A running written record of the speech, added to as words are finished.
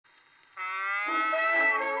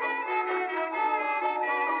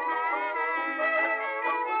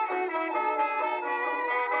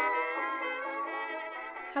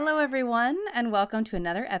Hello, everyone, and welcome to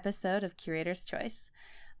another episode of Curator's Choice.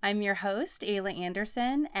 I'm your host, Ayla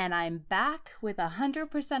Anderson, and I'm back with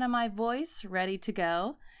 100% of my voice ready to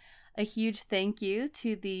go. A huge thank you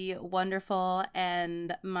to the wonderful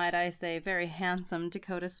and, might I say, very handsome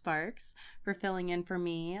Dakota Sparks for filling in for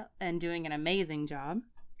me and doing an amazing job.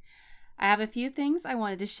 I have a few things I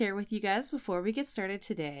wanted to share with you guys before we get started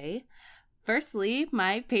today. Firstly,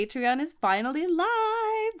 my Patreon is finally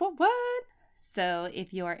live! What? So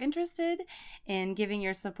if you are interested in giving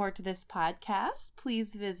your support to this podcast,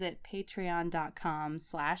 please visit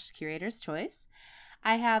patreon.com/curatorschoice.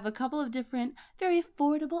 I have a couple of different, very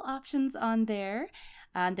affordable options on there.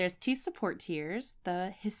 There's 2 support tiers.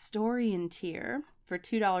 The historian tier for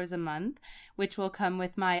 $2 a month, which will come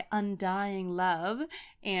with my undying love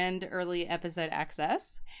and early episode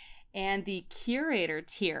access. And the curator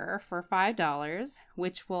tier for $5,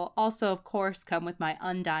 which will also, of course, come with my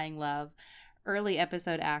undying love, early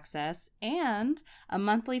episode access, and a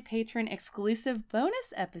monthly patron exclusive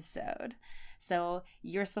bonus episode. So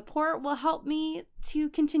your support will help me to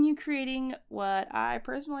continue creating what I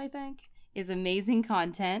personally think is amazing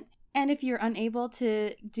content. And if you're unable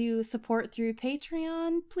to do support through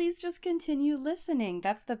Patreon, please just continue listening.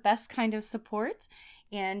 That's the best kind of support.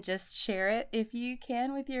 And just share it if you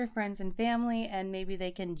can with your friends and family, and maybe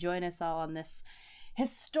they can join us all on this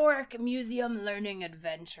historic museum learning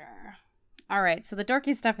adventure. All right, so the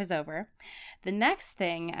dorky stuff is over. The next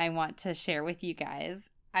thing I want to share with you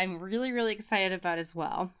guys, I'm really, really excited about as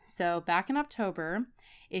well. So back in October,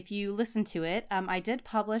 if you listen to it, I did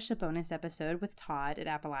publish a bonus episode with Todd at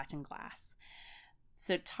Appalachian Glass.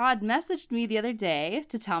 So Todd messaged me the other day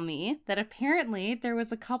to tell me that apparently there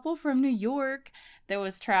was a couple from New York that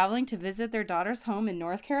was traveling to visit their daughter's home in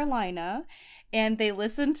North Carolina, and they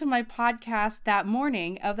listened to my podcast that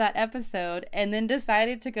morning of that episode and then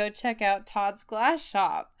decided to go check out Todd's glass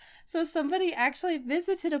shop. So somebody actually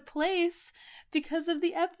visited a place because of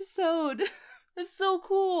the episode. That's so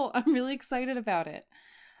cool. I'm really excited about it.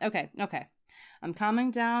 Okay. I'm calming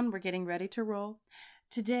down. We're getting ready to roll.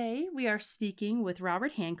 Today, we are speaking with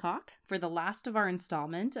Robert Hancock for the last of our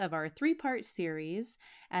installment of our 3-part series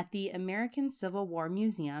at the American Civil War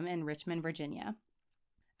Museum in Richmond, Virginia.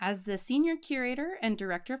 As the Senior Curator and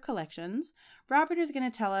Director of Collections, Robert is going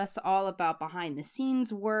to tell us all about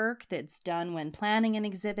behind-the-scenes work that's done when planning an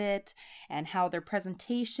exhibit and how their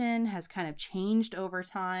presentation has kind of changed over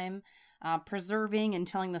time, preserving and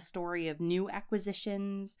telling the story of new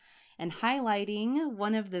acquisitions, and highlighting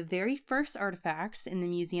one of the very first artifacts in the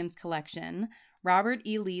museum's collection, Robert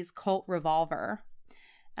E. Lee's Colt revolver.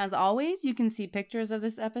 As always, you can see pictures of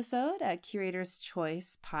this episode at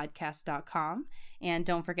curatorschoicepodcast.com, and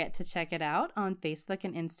don't forget to check it out on Facebook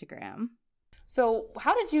and Instagram. So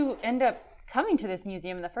how did you end up coming to this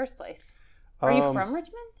museum in the first place? Are you from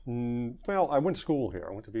Richmond? Well, I went to school here.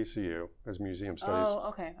 I went to VCU as a museum studies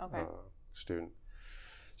student.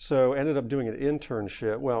 So ended up doing an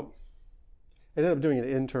internship. At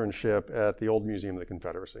the old Museum of the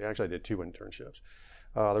Confederacy. Actually, I did 2 internships.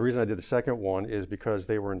 The reason I did the second one is because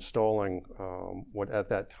they were installing what at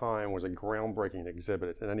that time was a groundbreaking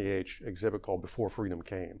exhibit, an NEH exhibit called Before Freedom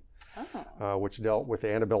Came, which dealt with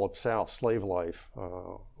the antebellum South, slave life,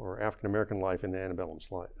 or African American life in the antebellum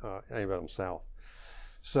South.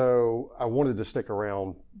 So I wanted to stick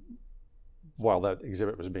around while that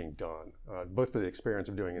exhibit was being done, both for the experience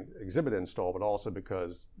of doing an exhibit install, but also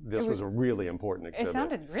because this was a really important exhibit. It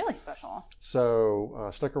sounded really special.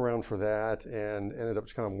 So stuck around for that and ended up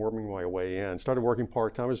just kind of worming my way in. Started working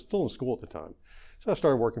part-time. I was still in school at the time. So I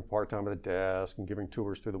started working part-time at a desk and giving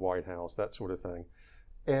tours through the White House, that sort of thing.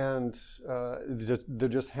 And there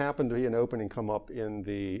just happened to be an opening come up in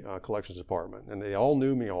the collections department. And they all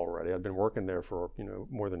knew me already. I'd been working there for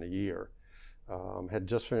more than a year. Had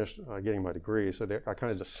just finished getting my degree, so I kind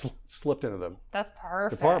of just slipped into the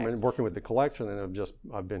department, working with the collection, and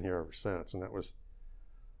I've been here ever since, and that was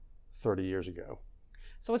 30 years ago.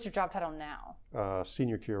 So what's your job title now?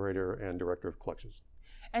 Senior Curator and Director of Collections.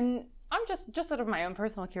 And I'm just out of my own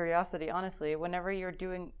personal curiosity, honestly, whenever you're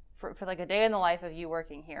doing, for like a day in the life of you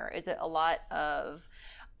working here, is it a lot of,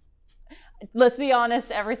 let's be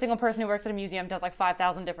honest, every single person who works at a museum does like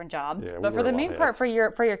 5,000 different jobs. Yeah, but for the main part, for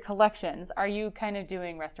your collections, are you kind of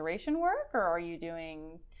doing restoration work, or are you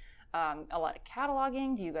doing a lot of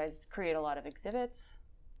cataloging? Do you guys create a lot of exhibits?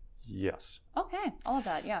 Yes. Okay, all of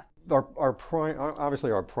that, yes.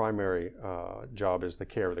 Obviously our primary job is the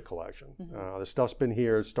care of the collection. Mm-hmm. The stuff's been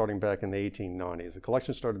here starting back in the 1890s. The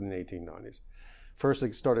collection started in the 1890s. First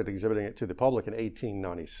started exhibiting it to the public in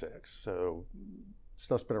 1896. So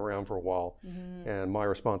stuff's been around for a while, and my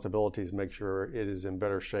responsibility is to make sure it is in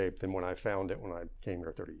better shape than when I found it when I came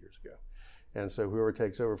here 30 years ago. And so whoever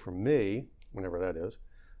takes over from me, whenever that is,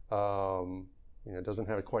 doesn't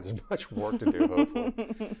have quite as much work to do,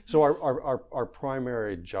 hopefully. So our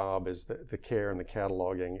primary job is the care and the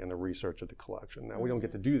cataloging and the research of the collection. Now, we don't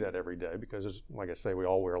get to do that every day because, like I say, we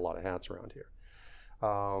all wear a lot of hats around here.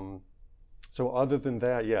 So other than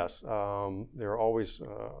that, yes, there are always,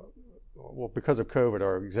 because of COVID,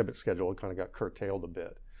 our exhibit schedule kind of got curtailed a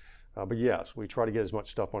bit. But yes, we try to get as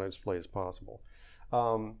much stuff on display as possible.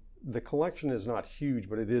 The collection is not huge,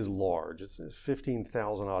 but it is large. It's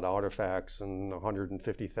 15,000 odd artifacts and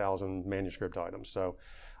 150,000 manuscript items. So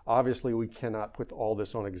obviously we cannot put all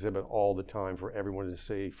this on exhibit all the time for everyone to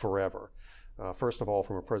see forever. First of all,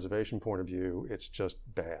 from a preservation point of view, it's just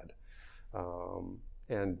bad.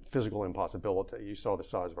 And physical impossibility. You saw the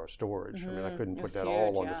size of our storage. I mean, I couldn't put that huge,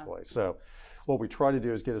 all on display. So what we try to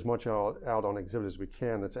do is get as much out on exhibit as we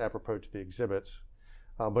can that's apropos to the exhibits.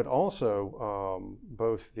 But also,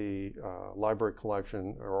 both the library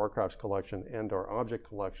collection, or archives collection, and our object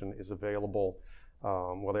collection is available.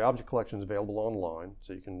 The object collection is available online,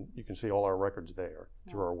 so you can see all our records there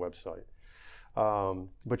through our website.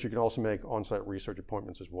 But you can also make on-site research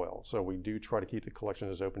appointments as well. So we do try to keep the collection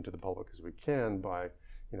as open to the public as we can by,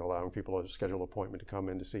 allowing people to schedule an appointment to come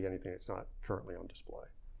in to see anything that's not currently on display.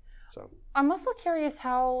 So I'm also curious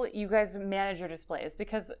how you guys manage your displays,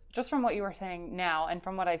 because just from what you were saying now and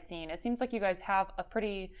from what I've seen, it seems like you guys have a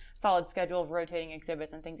pretty solid schedule of rotating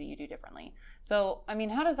exhibits and things that you do differently. So, I mean,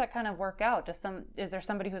 how does that kind of work out? Is there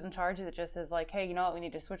somebody who's in charge that just is like, hey, you know what, we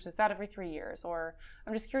need to switch this out every 3 years? Or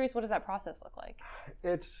I'm just curious, what does that process look like?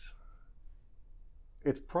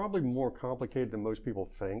 It's probably more complicated than most people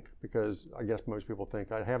think, because I guess most people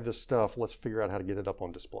think, I have this stuff, let's figure out how to get it up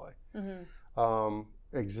on display.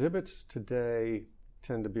 Exhibits today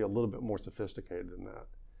tend to be a little bit more sophisticated than that.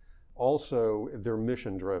 Also, they're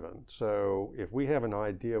mission driven. So if we have an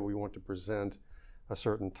idea we want to present a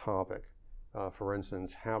certain topic, for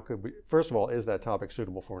instance, first of all, is that topic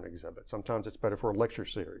suitable for an exhibit? Sometimes it's better for a lecture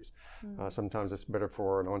series. Sometimes it's better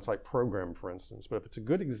for an on-site program, for instance. But if it's a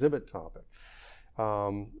good exhibit topic,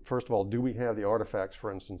 first of all, do we have the artifacts,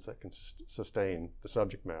 for instance, that can sustain the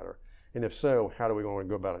subject matter? And if so, how do we want to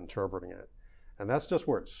go about interpreting it? And that's just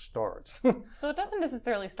where it starts. So it doesn't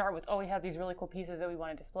necessarily start with, we have these really cool pieces that we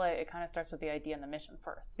want to display. It kind of starts with the idea and the mission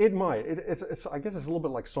first. It might. I guess it's a little bit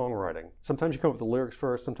like songwriting. Sometimes you come up with the lyrics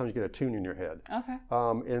first. Sometimes you get a tune in your head. Okay.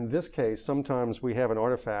 In this case, sometimes we have an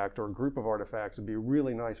artifact or a group of artifacts. It'd be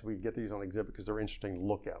really nice if we could get these on exhibit because they're interesting to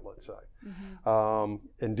look at, let's say.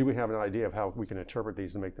 And do we have an idea of how we can interpret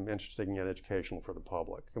these and make them interesting and educational for the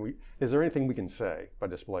public? Is there anything we can say by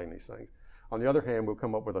displaying these things? On the other hand, we'll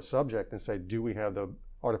come up with a subject and say, do we have the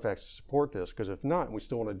artifacts to support this? Because if not, and we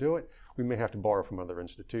still want to do it, we may have to borrow from other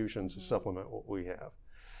institutions to supplement what we have.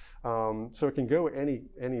 So it can go any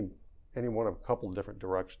one of a couple of different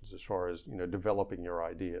directions as far as developing your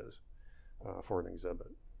ideas for an exhibit.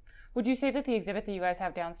 Would you say that the exhibit that you guys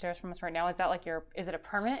have downstairs from us right now, is it a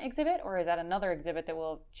permanent exhibit, or is that another exhibit that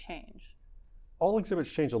will change? All exhibits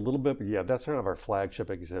change a little bit, but yeah, that's kind of our flagship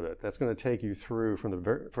exhibit. That's going to take you through from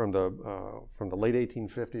the late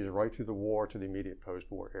 1850s right through the war to the immediate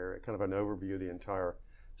post-war era, kind of an overview of the entire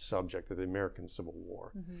subject of the American Civil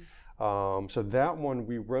War. So that one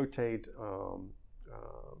we rotate,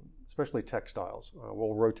 especially textiles.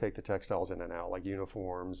 We'll rotate the textiles in and out, like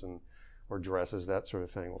uniforms or dresses, that sort of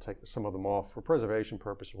thing. We'll take some of them off for preservation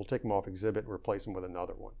purposes. We'll take them off exhibit and replace them with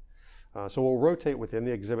another one. So we'll rotate within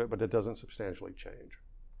the exhibit, but it doesn't substantially change.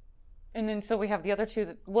 And then so we have the other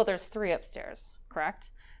two, there's 3 upstairs,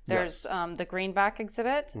 correct? There's yes. The Greenback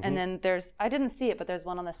exhibit, and then I didn't see it, but there's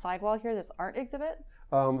one on the sidewall here that's art exhibit?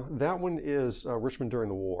 That one is Richmond during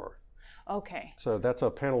the war. Okay. So that's a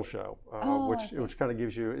panel show, which kind of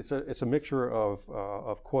gives you, it's a mixture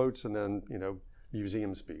of quotes and then,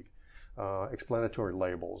 museum speak. Explanatory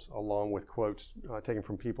labels, along with quotes taken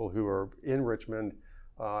from people who are in Richmond,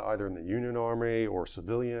 either in the Union Army or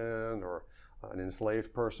civilian or an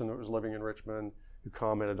enslaved person that was living in Richmond who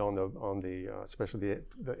commented on the especially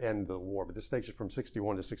the end of the war. But this takes it from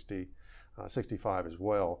 61 to 65 as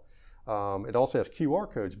well. It also has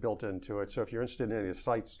QR codes built into it. So if you're interested in any of the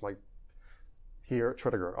sites like here at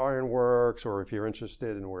Tredegar Iron Works, or if you're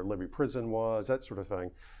interested in where Libby Prison was, that sort of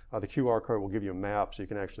thing, the QR code will give you a map so you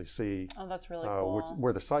can actually see that's really cool.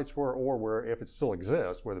 where the sites were, or where, if it still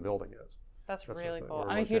exists, where the building is. That's that sort of really thing, cool. or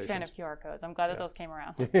I'm a huge fan of locations. QR codes. I'm glad that Yeah. those came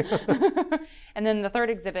around. And then the third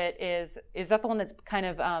exhibit is that the one that's kind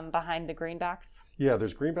of behind the greenbacks? Yeah,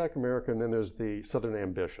 there's Greenback America, and then there's the Southern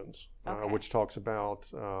Ambitions, Okay. which talks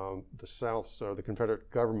about the South, so the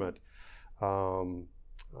Confederate government,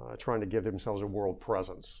 trying to give themselves a world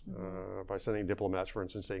presence by sending diplomats, for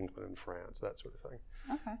instance, to England and France, that sort of thing.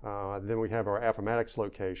 Okay. Then we have our Appomattox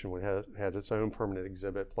location, which has its own permanent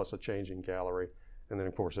exhibit, plus a changing gallery. And then,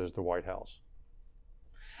 of course, there's the White House.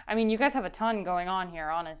 I mean, you guys have a ton going on here,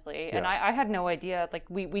 honestly. And I had no idea. Like,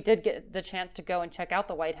 we did get the chance to go and check out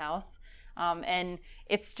the White House. And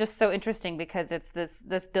it's just so interesting because it's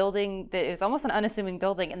this building that is almost an unassuming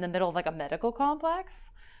building in the middle of like a medical complex.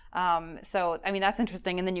 So, I mean, that's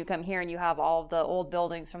interesting. And then you come here and you have all of the old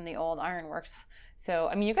buildings from the old ironworks. So,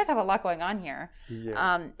 I mean, you guys have a lot going on here.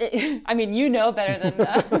 Yeah. I mean, you know better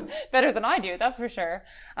than I do, that's for sure.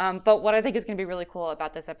 But what I think is going to be really cool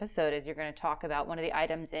about this episode is you're going to talk about one of the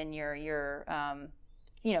items in your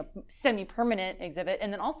semi-permanent exhibit,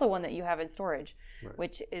 and then also one that you have in storage, Right.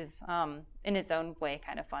 which is in its own way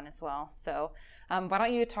kind of fun as well. So why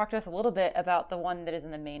don't you talk to us a little bit about the one that is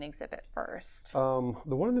in the main exhibit first?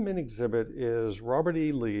 The one in the main exhibit is Robert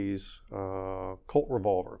E. Lee's Colt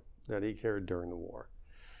revolver that he carried during the war.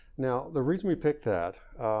 Now, the reason we picked that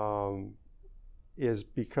is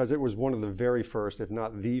because it was one of the very first, if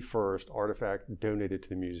not the first, artifact donated to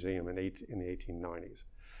the museum in the 1890s.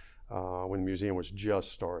 When the museum was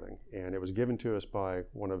just starting, and it was given to us by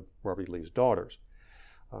one of Robert E. Lee's daughters.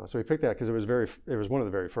 So we picked that because it was one of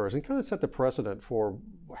the very first, and kind of set the precedent for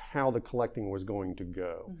how the collecting was going to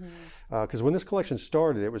go. Because when this collection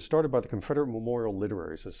started, it was started by the Confederate Memorial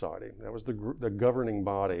Literary Society. That was the governing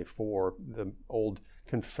body for the old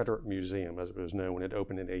Confederate Museum, as it was known when it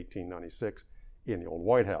opened in 1896 in the old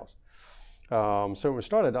White House. So when it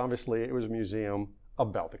started, obviously, it was a museum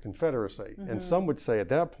about the Confederacy. And some would say at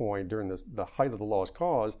that point, during the height of the lost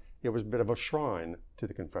cause, it was a bit of a shrine to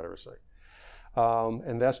the Confederacy.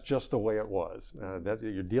 And that's just the way it was. That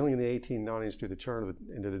you're dealing in the 1890s to the turn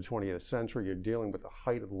into the 20th century, you're dealing with the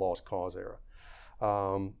height of the lost cause era.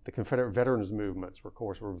 The Confederate veterans movements, of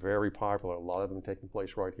course, were very popular, a lot of them taking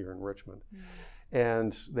place right here in Richmond.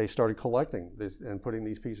 And they started collecting this and putting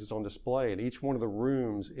these pieces on display. And each one of the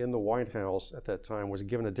rooms in the White House at that time was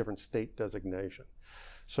given a different state designation.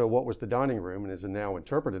 So what was the dining room, and is now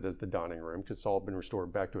interpreted as the dining room, because it's all been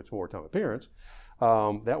restored back to its wartime appearance,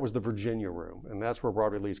 that was the Virginia room. And that's where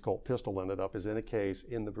Robert Lee's Colt pistol ended up, is in a case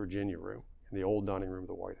in the Virginia room, in the old dining room of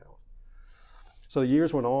the White House. So the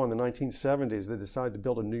years went on. In the 1970s, they decided to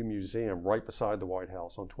build a new museum right beside the White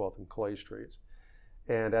House on 12th and Clay Streets.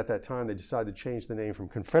 And at that time, they decided to change the name from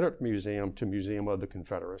Confederate Museum to Museum of the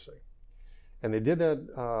Confederacy. And they did that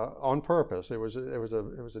on purpose. It was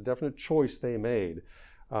a definite choice they made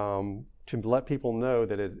to let people know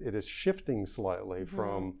that it is shifting slightly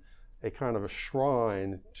from a kind of a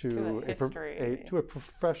shrine to a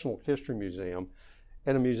professional history museum,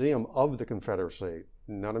 and a museum of the Confederacy,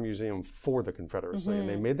 not a museum for the Confederacy. And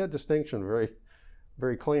they made that distinction very,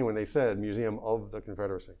 very clean when they said Museum of the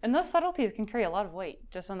Confederacy. And those subtleties can carry a lot of weight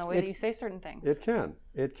just on the way that you say certain things. It can.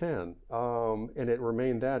 And it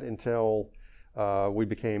remained that until we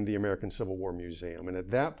became the American Civil War Museum. And at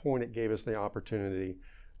that point, it gave us the opportunity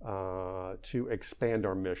to expand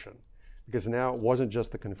our mission. Because now it wasn't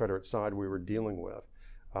just the Confederate side we were dealing with.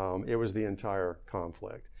 It was the entire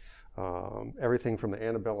conflict. Everything from the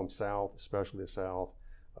antebellum South, especially the South,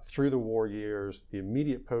 through the war years, the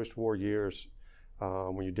immediate post-war years,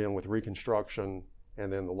 when you're dealing with Reconstruction,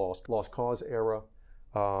 and then the lost cause era,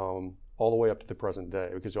 all the way up to the present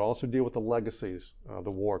day. Because you also deal with the legacies of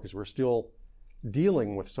the war, because we're still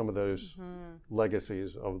dealing with some of those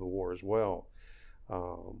legacies of the war as well.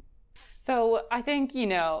 So I think,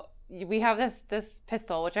 we have this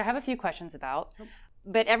pistol, which I have a few questions about.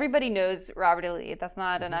 But everybody knows Robert E. Lee. That's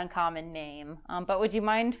not an uncommon name. But would you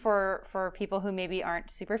mind, for people who maybe aren't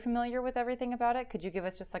super familiar with everything about it, could you give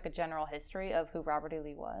us just like a general history of who Robert E.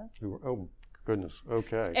 Lee was? Oh, goodness.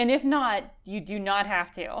 Okay. And if not, you do not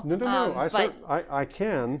have to. No. I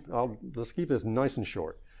can. Let's keep this nice and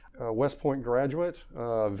short. West Point graduate.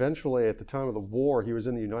 Eventually, at the time of the war, he was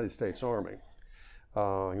in the United States Army.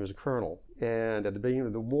 He was a colonel. And at the beginning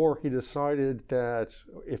of the war, he decided that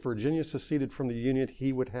if Virginia seceded from the Union,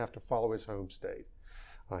 he would have to follow his home state.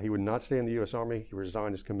 He would not stay in the U.S. Army. He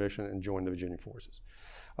resigned his commission and joined the Virginia forces.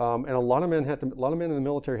 And a lot of men in the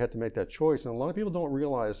military had to make that choice. And a lot of people don't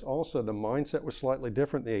realize also the mindset was slightly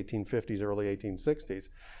different in the 1850s, early 1860s.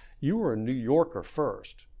 You were a New Yorker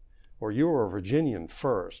first, or you were a Virginian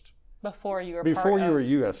first. Before you were a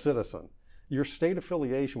U.S. citizen. your state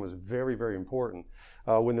affiliation was very, very important.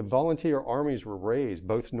 When the volunteer armies were raised,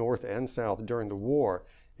 both North and South during the war,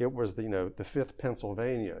 it was the 5th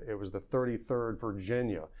Pennsylvania, it was the 33rd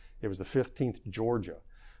Virginia, it was the 15th Georgia.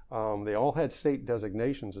 They all had state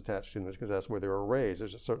designations attached to them because that's where they were raised.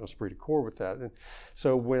 There's a certain esprit de corps with that. And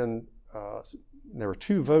so when there were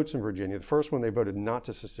 2 votes in Virginia, the first one they voted not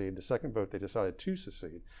to secede, the second vote they decided to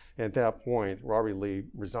secede. And at that point, Robert E. Lee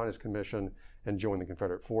resigned his commission and joined the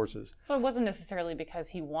Confederate forces. So it wasn't necessarily because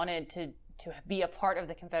he wanted to be a part of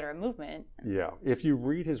the Confederate movement. Yeah. If you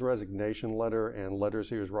read his resignation letter and letters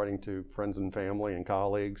he was writing to friends and family and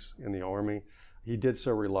colleagues in the Army, he did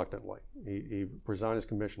so reluctantly. He resigned his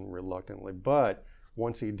commission reluctantly. But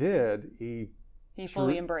once he did, he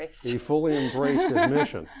fully embraced his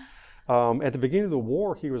mission. At the beginning of the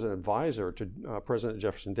war, he was an advisor to President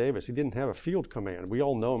Jefferson Davis. He didn't have a field command. We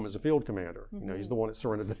all know him as a field commander. Mm-hmm. He's the one that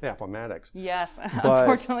surrendered the Appomattox. Yes,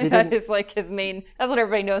 unfortunately, that is like his main. That's what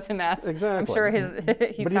everybody knows him as. Exactly. I'm sure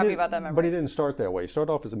he's happy about that memory. But he didn't start that way. He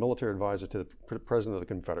started off as a military advisor to the President of the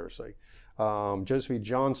Confederacy. General Joseph E.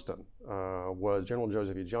 Johnston was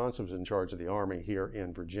in charge of the Army here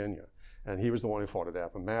in Virginia, and he was the one who fought at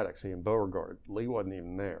Appomattox. He and Beauregard. Lee wasn't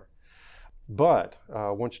even there. But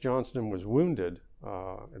once Johnston was wounded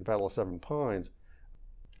at the Battle of Seven Pines,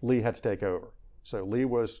 Lee had to take over. So Lee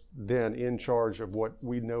was then in charge of what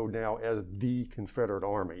we know now as the Confederate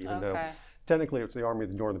Army, even though technically it was the Army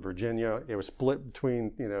of Northern Virginia. It was split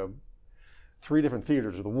between, 3 different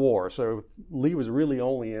theaters of the war. So Lee was really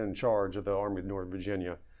only in charge of the Army of Northern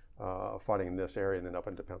Virginia, fighting in this area and then up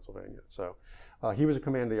into Pennsylvania. So he was a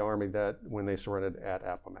commander of the Army that when they surrendered at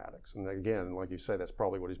Appomattox. And again, like you say, that's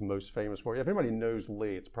probably what he's most famous for. If anybody knows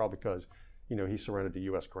Lee, it's probably because, he surrendered to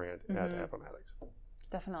U.S. Grant at Appomattox.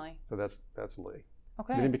 Definitely. So that's Lee.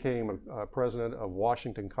 Okay. Then he became a president of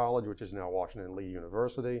Washington College, which is now Washington Lee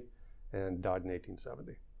University, and died in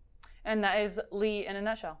 1870. And that is Lee in a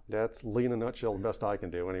nutshell. That's Lee in a nutshell, the best I can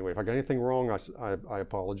do. Anyway, if I got anything wrong, I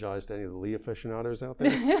apologize to any of the Lee aficionados out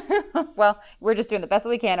there. Well, we're just doing the best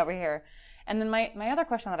we can over here. And then my other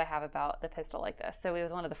question that I have about the pistol like this. So it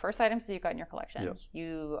was one of the first items that you got in your collection. Yes.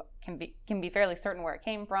 You can be fairly certain where it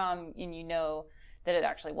came from, and you know that it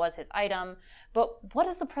actually was his item. But what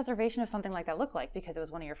does the preservation of something like that look like? Because it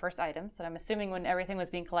was one of your first items. And I'm assuming when everything was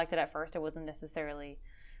being collected at first, it wasn't necessarily,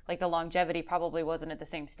 like the longevity probably wasn't at the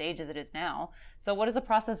same stage as it is now. So what is the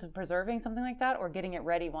process of preserving something like that or getting it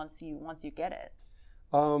ready once you get it?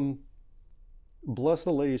 Bless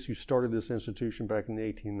the ladies who started this institution back in the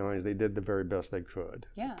 1890s. They did the very best they could.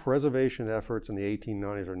 Yeah. Preservation efforts in the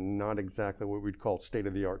 1890s are not exactly what we'd call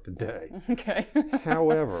state-of-the-art today. Okay.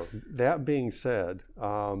 However, that being said,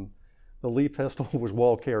 the Lee pistol was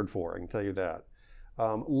well cared for, I can tell you that.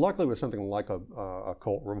 Luckily with something like a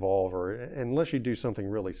Colt revolver, unless you do something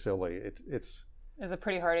really silly, it's Is it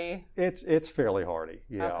pretty hardy? It's fairly hardy,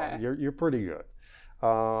 yeah. Okay. You're pretty good.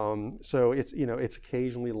 So it's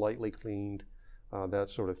occasionally lightly cleaned. That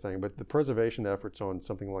sort of thing. But the preservation efforts on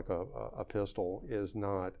something like a pistol is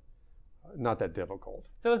not that difficult.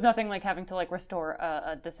 So it's nothing like having to restore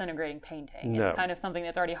a disintegrating painting. No. It's kind of something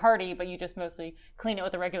that's already hardy, but you just mostly clean it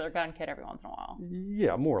with a regular gun kit every once in a while.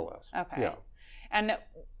 Yeah, more or less. Okay. Yeah. And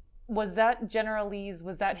was that General Lee's,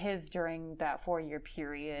 was that his during that 4-year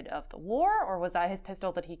period of the war, or was that his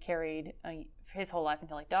pistol that he carried his whole life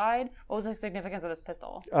until he died? What was the significance of this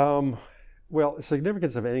pistol? Well, the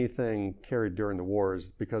significance of anything carried during the war is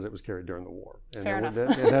because it was carried during the war. And Fair enough.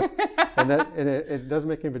 It doesn't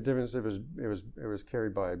make any difference if it was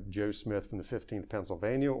carried by Joe Smith from the 15th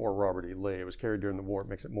Pennsylvania or Robert E. Lee. It was carried during the war. It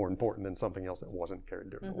makes it more important than something else that wasn't carried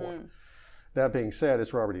during the war. That being said,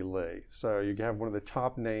 it's Robert E. Lee. So you have one of the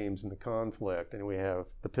top names in the conflict, and we have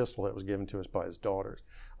the pistol that was given to us by his daughters.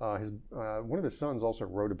 One of his sons also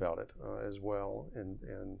wrote about it as well, and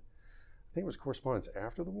I think it was correspondence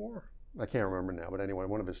after the war. I can't remember now, but anyway,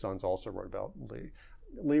 one of his sons also wrote about Lee.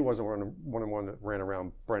 Lee wasn't one that ran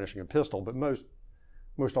around brandishing a pistol, but most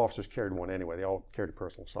officers carried one anyway. They all carried a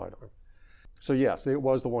personal sidearm. So yes, it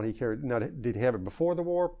was the one he carried. Now, did he have it before the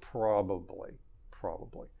war? Probably.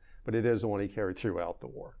 But it is the one he carried throughout the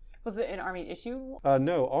war. Was it an Army issue?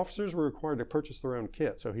 No, officers were required to purchase their own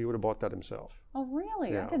kit, so he would have bought that himself. Oh,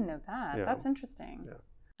 really? Yeah. I didn't know that. Yeah. That's interesting. Yeah.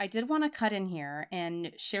 I did want to cut in here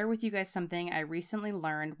and share with you guys something I recently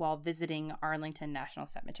learned while visiting Arlington National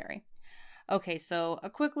Cemetery. Okay, so a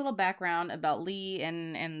quick little background about Lee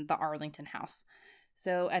and the Arlington House.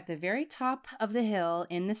 So at the very top of the hill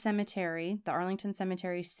in the cemetery, the Arlington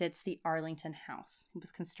Cemetery, sits the Arlington House. It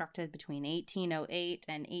was constructed between 1808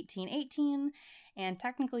 and 1818, and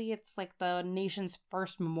technically it's like the nation's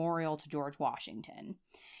first memorial to George Washington.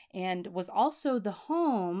 and was also the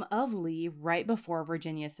home of Lee right before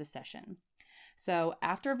Virginia's secession. So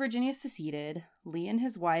after Virginia seceded, Lee and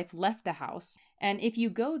his wife left the house. And if you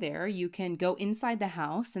go there, you can go inside the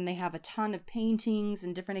house, and they have a ton of paintings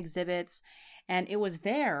and different exhibits. And it was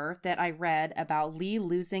there that I read about Lee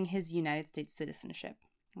losing his United States citizenship,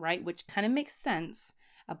 right? Which kind of makes sense,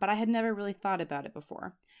 but I had never really thought about it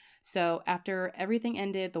before. So after everything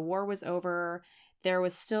ended, the war was over, there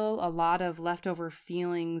was still a lot of leftover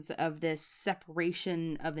feelings of this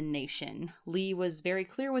separation of a nation. Lee was very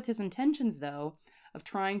clear with his intentions, though, of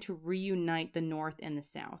trying to reunite the North and the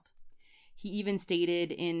South. He even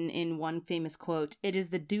stated in one famous quote, "It is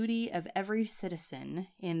the duty of every citizen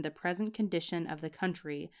in the present condition of the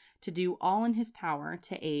country to do all in his power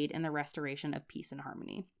to aid in the restoration of peace and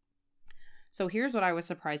harmony." So here's what I was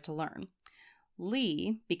surprised to learn.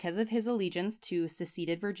 Lee, because of his allegiance to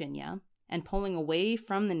seceded Virginia and pulling away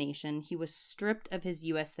from the nation, he was stripped of his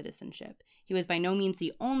U.S. citizenship. He was by no means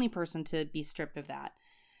the only person to be stripped of that.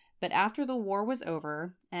 But after the war was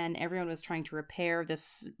over and everyone was trying to repair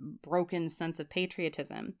this broken sense of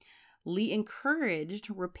patriotism, Lee encouraged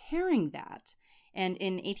repairing that. And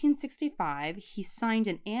in 1865, he signed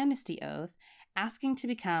an amnesty oath asking to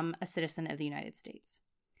become a citizen of the United States.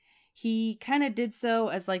 He kind of did so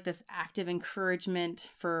as like this active encouragement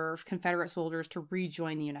for Confederate soldiers to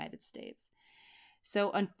rejoin the United States.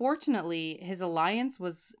 So unfortunately, his alliance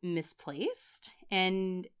was misplaced,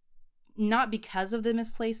 and not because of the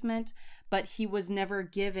misplacement, but he was never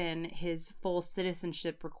given his full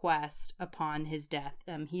citizenship request upon his death.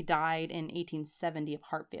 He died in 1870 of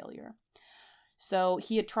heart failure. So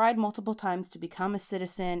he had tried multiple times to become a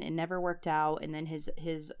citizen. It never worked out. And then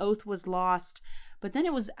his oath was lost. But then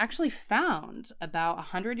it was actually found about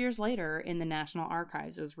 100 years later in the National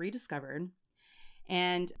Archives. It was rediscovered.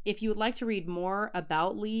 And if you would like to read more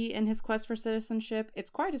about Lee and his quest for citizenship,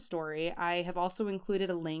 it's quite a story. I have also included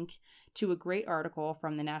a link to a great article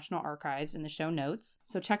from the National Archives in the show notes.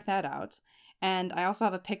 So check that out. And I also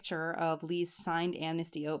have a picture of Lee's signed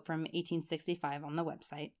amnesty oath from 1865 on the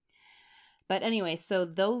website. But anyway, so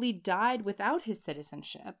though Lee died without his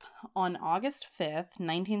citizenship, on August 5th,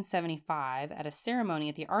 1975, at a ceremony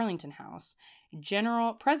at the Arlington House,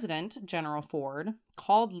 President General Ford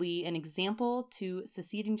called Lee an example to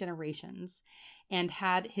succeeding generations and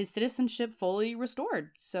had his citizenship fully restored.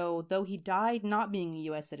 So though he died not being a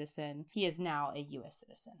U.S. citizen, he is now a U.S.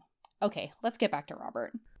 citizen. Okay, let's get back to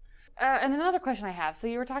Robert. And another question I have. So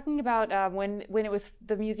you were talking about when it was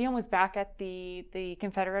the museum was back at the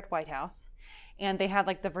Confederate White House, and they had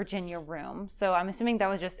like the Virginia room. So I'm assuming that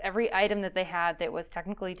was just every item that they had that was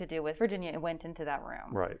technically to do with Virginia, it went into that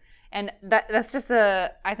room. Right. And that's just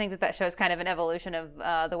I think that shows kind of an evolution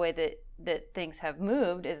of the way that things have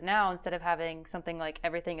moved. Is now instead of having something like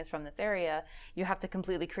everything is from this area, you have to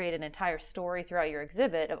completely create an entire story throughout your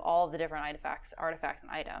exhibit of all of the different artifacts and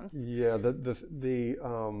items. Yeah,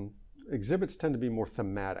 the exhibits tend to be more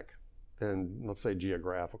thematic than, let's say,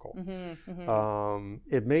 geographical. Mm-hmm, mm-hmm.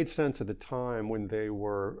 It made sense at the time when they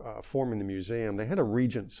were forming the museum. They had a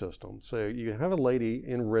regent system. So you have a lady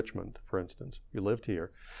in Richmond, for instance, who lived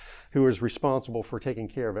here, who was responsible for taking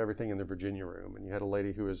care of everything in the Virginia room. And you had a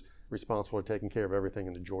lady who was responsible for taking care of everything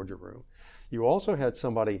in the Georgia room. You also had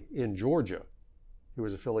somebody in Georgia who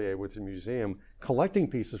was affiliated with the museum collecting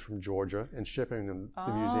pieces from Georgia and shipping them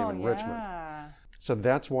to the museum in Richmond. So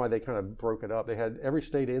that's why they kind of broke it up. They had every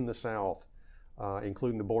state in the South,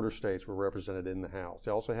 including the border states, were represented in the house.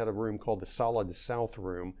 They also had a room called the Solid South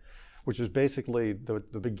Room, which is basically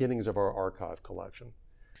the beginnings of our archive collection.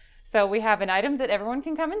 So we have an item that everyone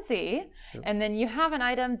can come and see, Yep. and then you have an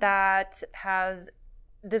item that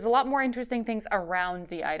there's a lot more interesting things around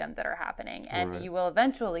the item that are happening, and Right. you will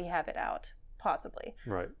eventually have it out, possibly.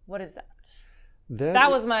 Right. What is that?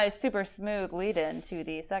 That was my super smooth lead-in to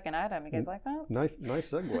the second item. You guys like that? Nice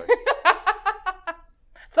segue.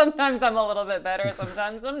 Sometimes I'm a little bit better,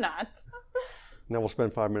 sometimes I'm not. Now we'll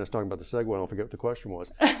spend 5 minutes talking about the segue, and I'll forget what the question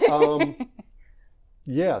was.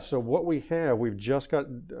 Yeah, so what we've just got,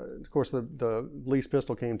 of course, the Lee's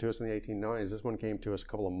pistol came to us in the 1890s. This one came to us a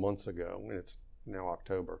couple of months ago, and it's now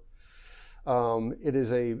October. It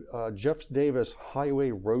is a Jeff Davis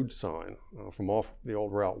highway road sign from off the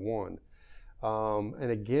old Route 1.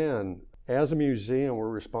 And again, as a museum, we're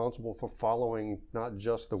responsible for following not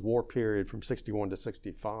just the war period from 61 to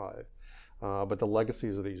 65, but the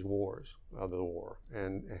legacies of these wars, of the war,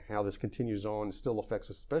 and how this continues on and still affects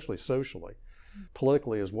us, especially socially,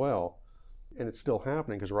 politically as well. And it's still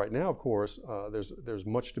happening because right now, of course, there's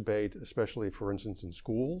much debate, especially, for instance, in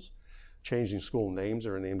schools, changing school names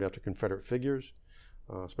that are named after Confederate figures,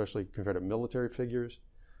 especially Confederate military figures.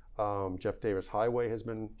 Jeff Davis Highway has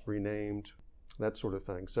been renamed, that sort of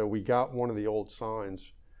thing. So we got one of the old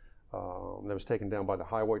signs that was taken down by the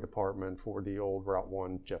Highway Department for the old Route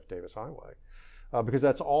 1 Jeff Davis Highway, because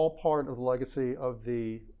that's all part of the legacy of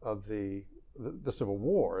the Civil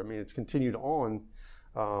War. I mean, it's continued on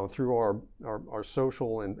through our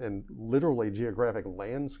social and literally geographic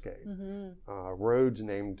landscape. Roads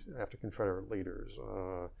named after Confederate leaders,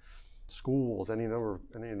 schools, any number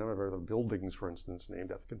of the buildings, for instance,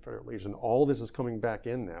 named after Confederate leaders, and all this is coming back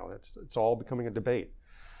in now. It's all becoming a debate.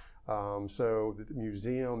 So the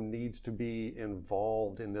museum needs to be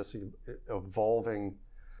involved in this evolving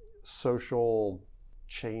social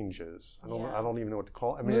changes. I don't even know what to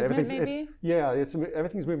call it. I mean,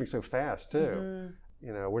 everything's moving so fast too.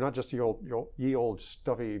 You know, we're not just ye old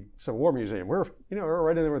stuffy Civil War museum. We're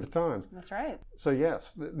right in there with the times. That's right. So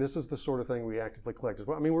yes, this is the sort of thing we actively collect as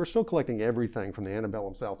well. I mean, we're still collecting everything from the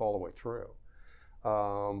antebellum South all the way through.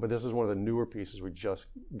 But this is one of the newer pieces we just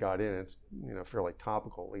got in. It's fairly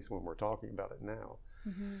topical, at least when we're talking about it now.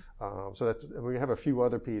 So we have a few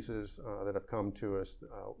other pieces that have come to us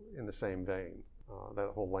in the same vein. That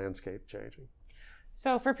whole landscape changing.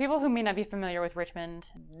 So for people who may not be familiar with Richmond,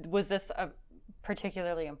 was this a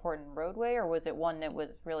particularly important roadway, or was it one that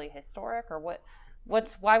was really historic, or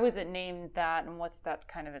why was it named that, and what's that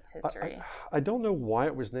kind of its history? I don't know why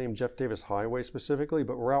it was named Jeff Davis Highway specifically,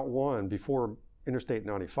 but Route 1 before Interstate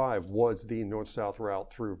 95 was the north-south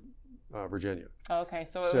route through Virginia. Okay,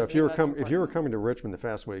 so if you were coming to Richmond, the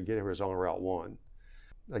fastest way to get here was on Route 1.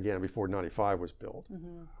 Again, before 95 was built.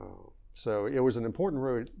 So it was an important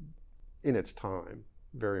road in its time,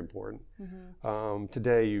 very important.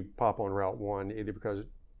 Today, you pop on Route 1 either because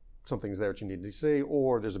something's there that you need to see,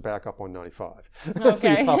 or there's a backup on 95. Okay. So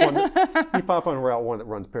you pop on Route 1 that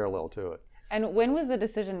runs parallel to it. And when was the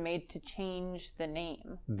decision made to change the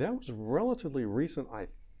name? That was relatively recent, I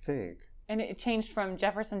think. And it changed from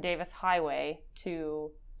Jefferson Davis Highway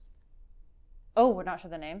to... Oh, we're not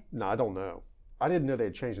sure the name? No, I don't know. I didn't know they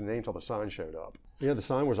had changed the name until the sign showed up. Yeah, the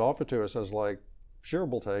sign was offered to us. I was like, sure,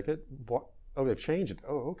 we'll take it. What? Oh, they've changed it.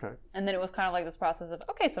 Oh, okay. And then it was kind of like this process of,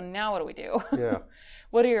 okay, so now what do we do? Yeah.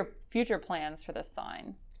 What are your future plans for this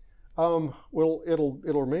sign? Well, it'll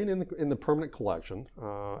remain in the permanent collection.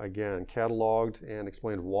 Again, cataloged and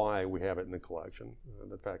explained why we have it in the collection.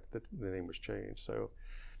 The fact that the name was changed. So,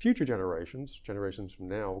 future generations from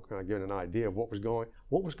now, will kind of get an idea of what was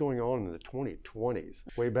going on in the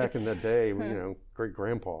 2020s, way back in that day. Great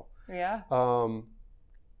grandpa. Yeah.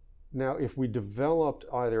 Now, if we developed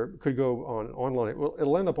could go on online, well,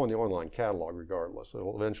 it'll end up on the online catalog regardless.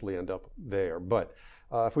 It'll eventually end up there. But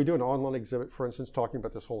if we do an online exhibit, for instance, talking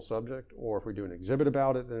about this whole subject, or if we do an exhibit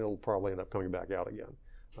about it, then it'll probably end up coming back out again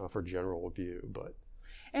for general view.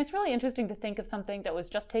 And it's really interesting to think of something that was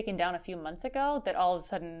just taken down a few months ago that all of a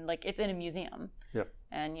sudden, it's in a museum. Yep.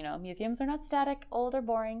 And, museums are not static, old, or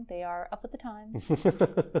boring. They are up with the times.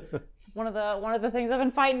 It's one of the things I've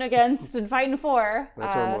been fighting against and fighting for.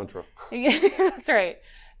 That's our mantra. That's right.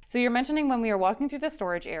 So you're mentioning when we were walking through the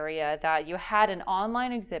storage area that you had an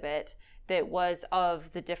online exhibit that was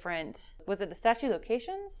of the different, was it the statue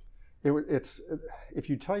locations? It's if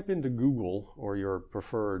you type into Google or your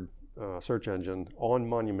preferred search engine on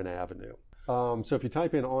Monument Avenue. So if you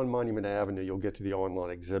type in on Monument Avenue, you'll get to the online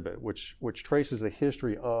exhibit, which traces the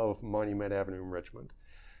history of Monument Avenue in Richmond.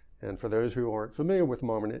 And for those who aren't familiar with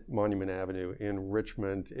Monument Avenue in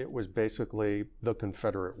Richmond, it was basically the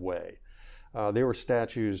Confederate way. There were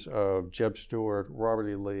statues of Jeb Stuart, Robert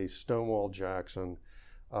E. Lee, Stonewall Jackson,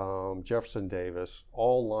 Jefferson Davis,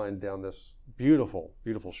 all lined down this beautiful,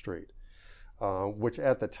 beautiful street. Which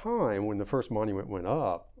at the time, when the first monument went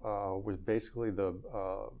up, was basically the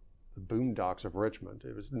boondocks of Richmond.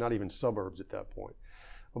 It was not even suburbs at that point,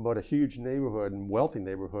 but a huge neighborhood and wealthy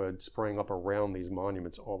neighborhood sprang up around these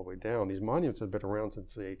monuments all the way down. These monuments have been around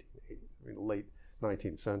since the late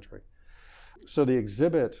 19th century. So the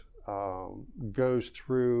exhibit goes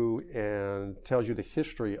through and tells you the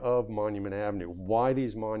history of Monument Avenue, why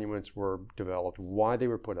these monuments were developed, why they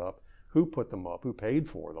were put up, who put them up, who paid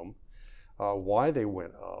for them, why they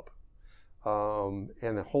went up,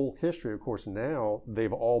 and the whole history. Of course, now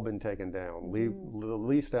they've all been taken down. The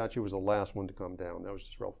Lee statue was the last one to come down. That was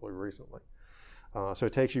just relatively recently. So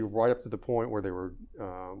it takes you right up to the point where they were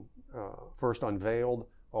first unveiled,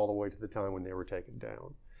 all the way to the time when they were taken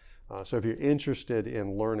down. So if you're interested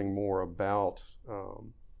in learning more about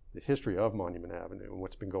the history of Monument Avenue and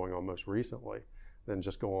what's been going on most recently, then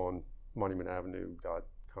just go on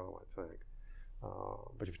monumentavenue.com, I think.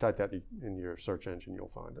 But if you type that in your search engine,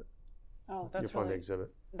 you'll find it. Oh, you'll find the exhibit.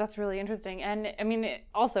 That's really interesting. And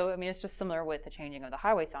it's just similar with the changing of the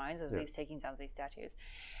highway signs as these taking down these statues.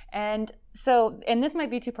 And so, and this might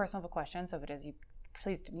be too personal of a question, so if it is,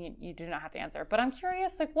 you do not have to answer. But I'm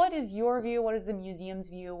curious, like, what is your view? What is the museum's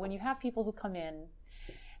view when you have people who come in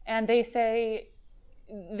and they say,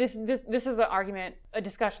 this is an argument, a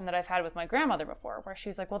discussion that I've had with my grandmother before, where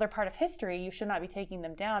she's like, well, they're part of history. You should not be taking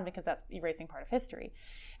them down because that's erasing part of history.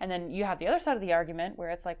 And then you have the other side of the argument where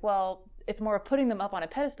it's like, well, it's more of putting them up on a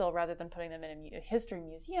pedestal rather than putting them in a history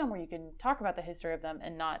museum where you can talk about the history of them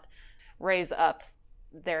and not raise up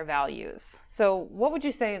their values. So what would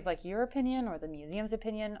you say is like your opinion or the museum's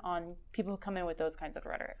opinion on people who come in with those kinds of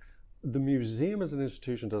rhetorics? The museum as an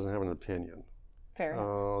institution doesn't have an opinion. Fair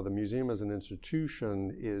enough. The museum as an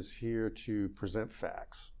institution is here to present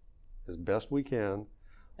facts as best we can.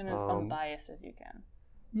 And as unbiased as you can.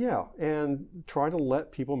 Yeah, and try to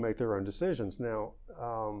let people make their own decisions. Now,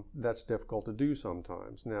 that's difficult to do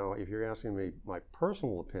sometimes. Now, if you're asking me my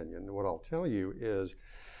personal opinion, what I'll tell you is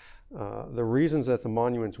the reasons that the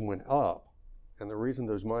monuments went up and the reason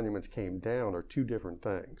those monuments came down are two different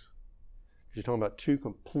things. You're talking about two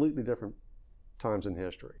completely different times in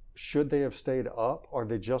history. Should they have stayed up? Are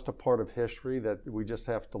they just a part of history that we just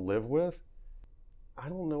have to live with? I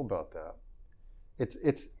don't know about that.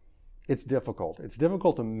 It's difficult. It's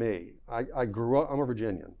difficult to me. I grew up, I'm a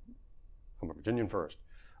Virginian. I'm a Virginian first.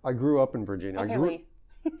 I grew up in Virginia. Okay,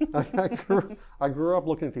 I grew up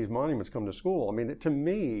looking at these monuments come to school. I mean, to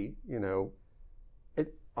me,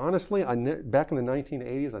 honestly, back in the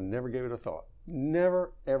 1980s, I never gave it a thought.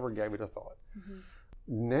 Never, ever gave it a thought. Mm-hmm.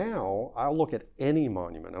 Now, I'll look at any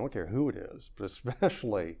monument. I don't care who it is, but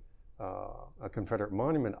especially a Confederate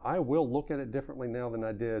monument, I will look at it differently now than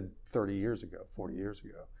I did 30 years ago, 40 years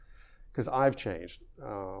ago. Because I've changed.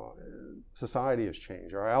 Society has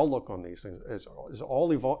changed. Our outlook on these things is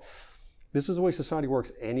all evolved. This is the way society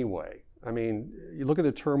works anyway. I mean, you look at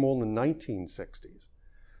the turmoil in the 1960s.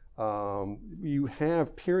 You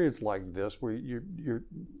have periods like this where you're,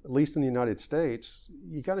 at least in the United States,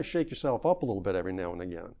 you got to shake yourself up a little bit every now and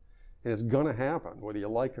again. And it's going to happen, whether you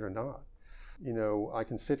like it or not. I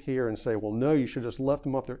can sit here and say, well, no, you should have just left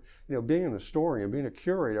them up there. Being an historian, being a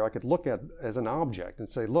curator, I could look at as an object and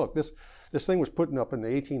say, look, this thing was put up in the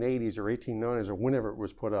 1880s or 1890s or whenever it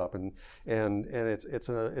was put up, and it's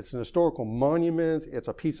an historical monument. It's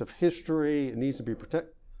a piece of history. It needs to be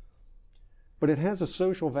protected. But it has a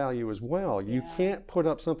social value as well. You can't put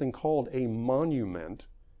up something called a monument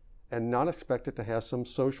and not expect it to have some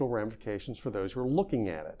social ramifications for those who are looking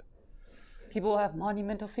at it. People have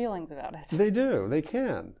monumental feelings about it. They do. They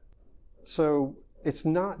can. So it's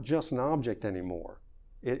not just an object anymore.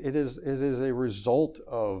 It is a result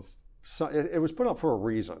of. It was put up for a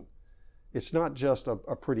reason. It's not just a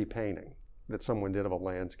pretty painting that someone did of a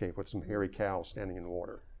landscape with some hairy cows standing in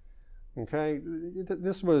water. Okay?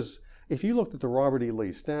 This was. If you looked at the Robert E.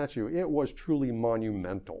 Lee statue, it was truly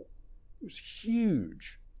monumental. It was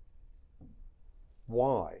huge.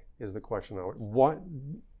 Why is the question?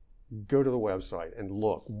 Go to the website and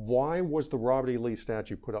look. Why was the Robert E. Lee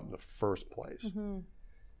statue put up in the first place? Mm-hmm.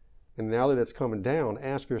 And now that it's coming down,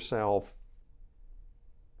 ask yourself,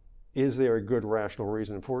 is there a good rational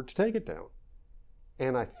reason for it to take it down?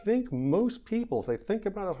 And I think most people, if they think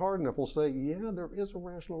about it hard enough, will say, yeah, there is a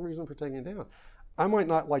rational reason for taking it down. I might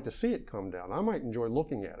not like to see it come down. I might enjoy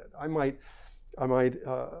looking at it. I might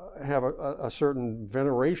have a certain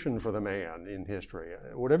veneration for the man in history,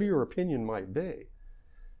 whatever your opinion might be.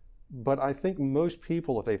 But I think most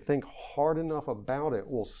people, if they think hard enough about it,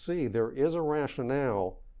 will see there is a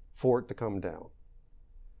rationale for it to come down.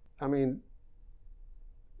 I mean,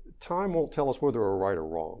 time won't tell us whether we're right or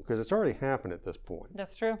wrong, because it's already happened at this point.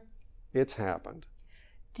 That's true. It's happened.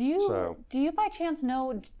 Do you by chance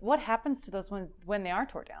know what happens to those when they are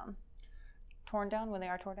torn down? Torn down? When they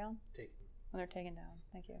are torn down? When they're taken down.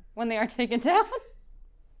 Thank you. When they are taken down?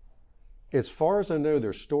 As far as I know,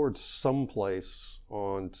 they're stored someplace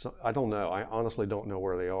I don't know. I honestly don't know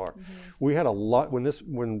where they are. Mm-hmm. We had a lot, when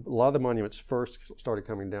a lot of the monuments first started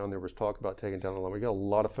coming down, there was talk about taking down a lot. We got a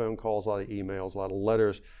lot of phone calls, a lot of emails, a lot of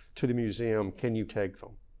letters to the museum. Can you take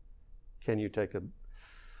them? Can you take them?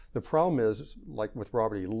 The problem is, like with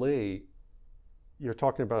Robert E. Lee, you're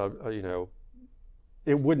talking about,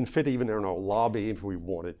 it wouldn't fit even in our lobby if we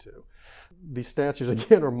wanted to. These statues,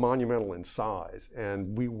 again, are monumental in size,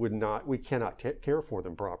 and we cannot care for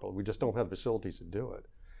them properly. We just don't have the facilities to do it.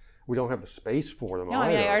 We don't have the space for them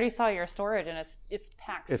either. I already saw your storage, and it's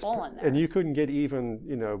packed full in there. And you couldn't get even,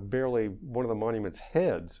 barely one of the monument's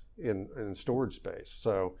heads in storage space.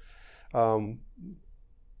 So,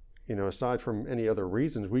 aside from any other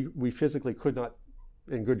reasons, we physically could not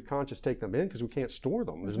in good conscience take them in because we can't store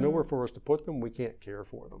them. There's nowhere for us to put them. We can't care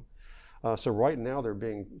for them. So right now they're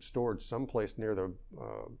being stored someplace near the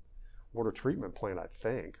water treatment plant, I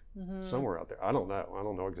think, somewhere out there. I don't know. I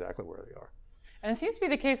don't know exactly where they are. And it seems to be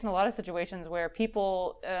the case in a lot of situations where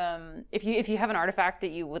people, if you have an artifact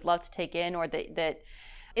that you would love to take in or that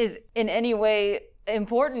is in any way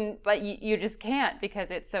important, but you just can't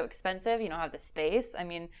because it's so expensive, you don't have the space. I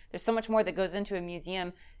mean, there's so much more that goes into a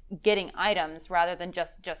museum getting items rather than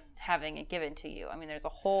just having it given to you. I mean, there's a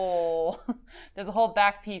whole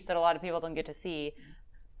back piece that a lot of people don't get to see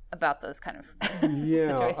about those kind of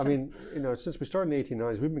situations. I mean, since we started in the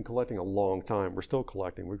 1890s, we've been collecting a long time. We're still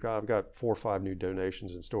collecting. I've got 4 or 5 new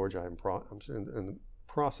donations in storage. I'm in the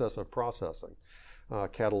process of processing,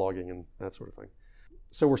 cataloging, and that sort of thing.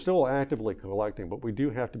 So we're still actively collecting, but we do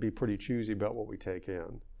have to be pretty choosy about what we take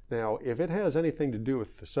in. Now, if it has anything to do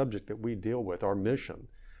with the subject that we deal with, our mission,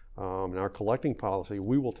 and our collecting policy,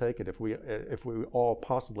 we will take it if we all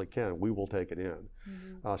possibly can. We will take it in,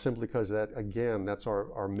 simply because that's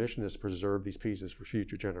our mission is to preserve these pieces for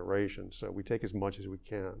future generations. So we take as much as we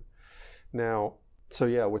can. Now,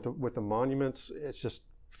 with the monuments, it's just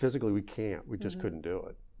physically we can't. We just couldn't do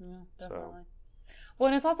it. Yeah, definitely. Well,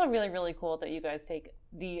 and it's also really, really cool that you guys take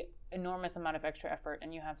the enormous amount of extra effort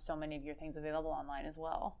and you have so many of your things available online as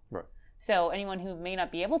well. Right. So anyone who may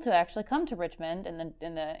not be able to actually come to Richmond in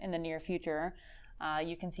the near future,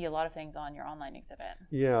 you can see a lot of things on your online exhibit.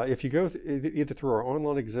 Yeah, if you go either through our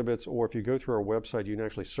online exhibits or if you go through our website, you can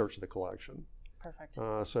actually search the collection. Perfect.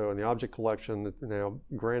 So in the object collection, now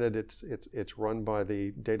granted, it's run by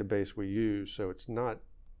the database we use, so it's not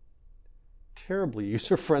terribly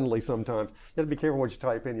user-friendly sometimes. You have to be careful what you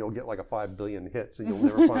type in. You'll get like 5 billion hits and you'll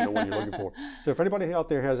never find the one you're looking for. So if anybody out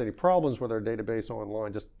there has any problems with our database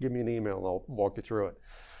online, just give me an email and I'll walk you through it.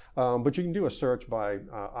 But you can do a search by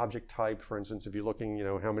object type, for instance, if you're looking,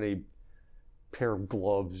 how many pair of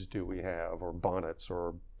gloves do we have, or bonnets,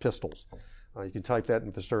 or pistols. You can type that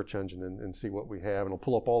into the search engine and see what we have, and it'll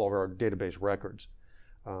pull up all of our database records.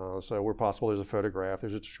 So where possible, there's a photograph,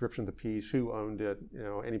 there's a description of the piece, who owned it,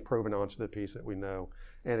 any provenance of the piece that we know,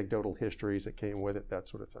 anecdotal histories that came with it, that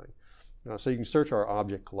sort of thing. So you can search our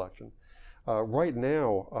object collection. Right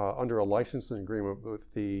now, under a licensing agreement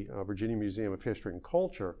with the Virginia Museum of History and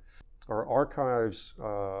Culture, our archives,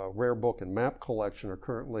 rare book, and map collection are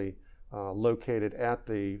currently located at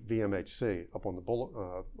the VMHC up on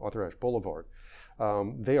the Arthur Ashe Boulevard.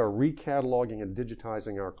 They are recataloging and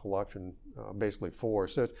digitizing our collection basically for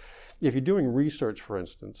us. So if you're doing research, for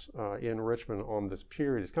instance, in Richmond on this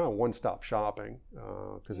period, it's kind of one-stop shopping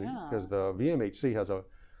because the VMHC has a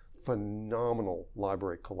phenomenal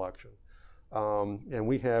library collection. And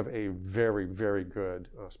we have a very, very good,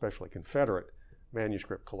 especially Confederate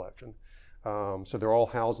manuscript collection. So they're all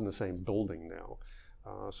housed in the same building now.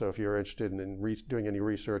 So if you're interested in doing any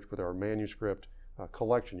research with our manuscript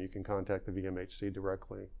collection, you can contact the VMHC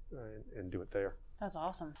directly and do it there. That's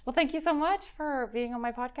awesome. Well, thank you so much for being on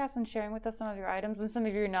my podcast and sharing with us some of your items and some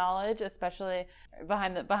of your knowledge, especially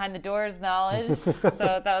behind the doors knowledge.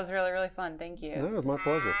 So that was really, really fun. Thank you. No, it was my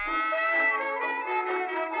pleasure.